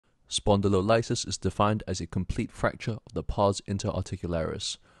Spondylolysis is defined as a complete fracture of the pars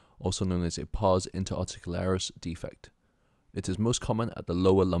interarticularis, also known as a pars interarticularis defect. It is most common at the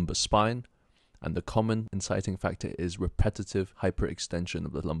lower lumbar spine, and the common inciting factor is repetitive hyperextension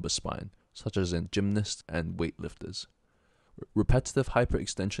of the lumbar spine, such as in gymnasts and weightlifters. Repetitive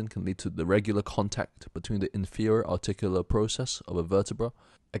hyperextension can lead to the regular contact between the inferior articular process of a vertebra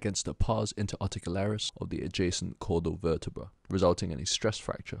against the pars interarticularis of the adjacent caudal vertebra, resulting in a stress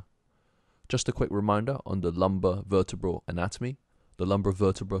fracture. Just a quick reminder on the lumbar vertebral anatomy. The lumbar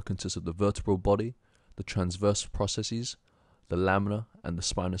vertebra consists of the vertebral body, the transverse processes, the lamina and the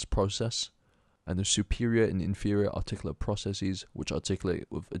spinous process, and the superior and inferior articular processes which articulate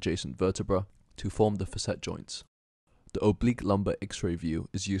with adjacent vertebra to form the facet joints. The oblique lumbar X-ray view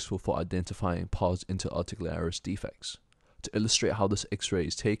is useful for identifying pars interarticularis defects. To illustrate how this X-ray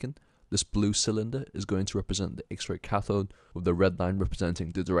is taken, this blue cylinder is going to represent the X-ray cathode, with the red line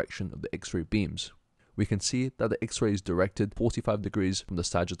representing the direction of the X-ray beams. We can see that the X-ray is directed 45 degrees from the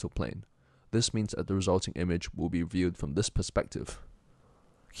sagittal plane. This means that the resulting image will be viewed from this perspective.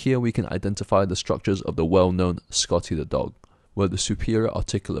 Here we can identify the structures of the well-known Scottie the Dog, where the superior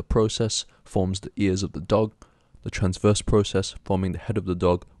articular process forms the ears of the dog, the transverse process forming the head of the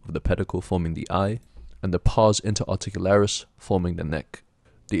dog with the pedicle forming the eye, and the pars interarticularis forming the neck.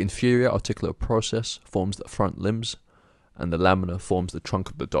 The inferior articular process forms the front limbs, and the lamina forms the trunk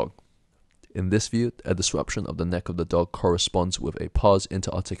of the dog. In this view, a disruption of the neck of the dog corresponds with a pars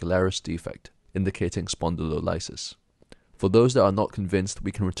interarticularis defect, indicating spondylolysis. For those that are not convinced,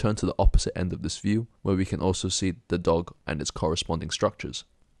 we can return to the opposite end of this view, where we can also see the dog and its corresponding structures.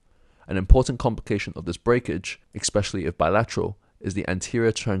 An important complication of this breakage, especially if bilateral, is the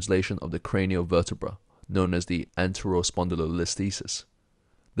anterior translation of the cranial vertebra, known as the anterospondylolisthesis.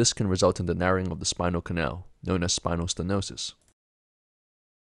 This can result in the narrowing of the spinal canal, known as spinal stenosis.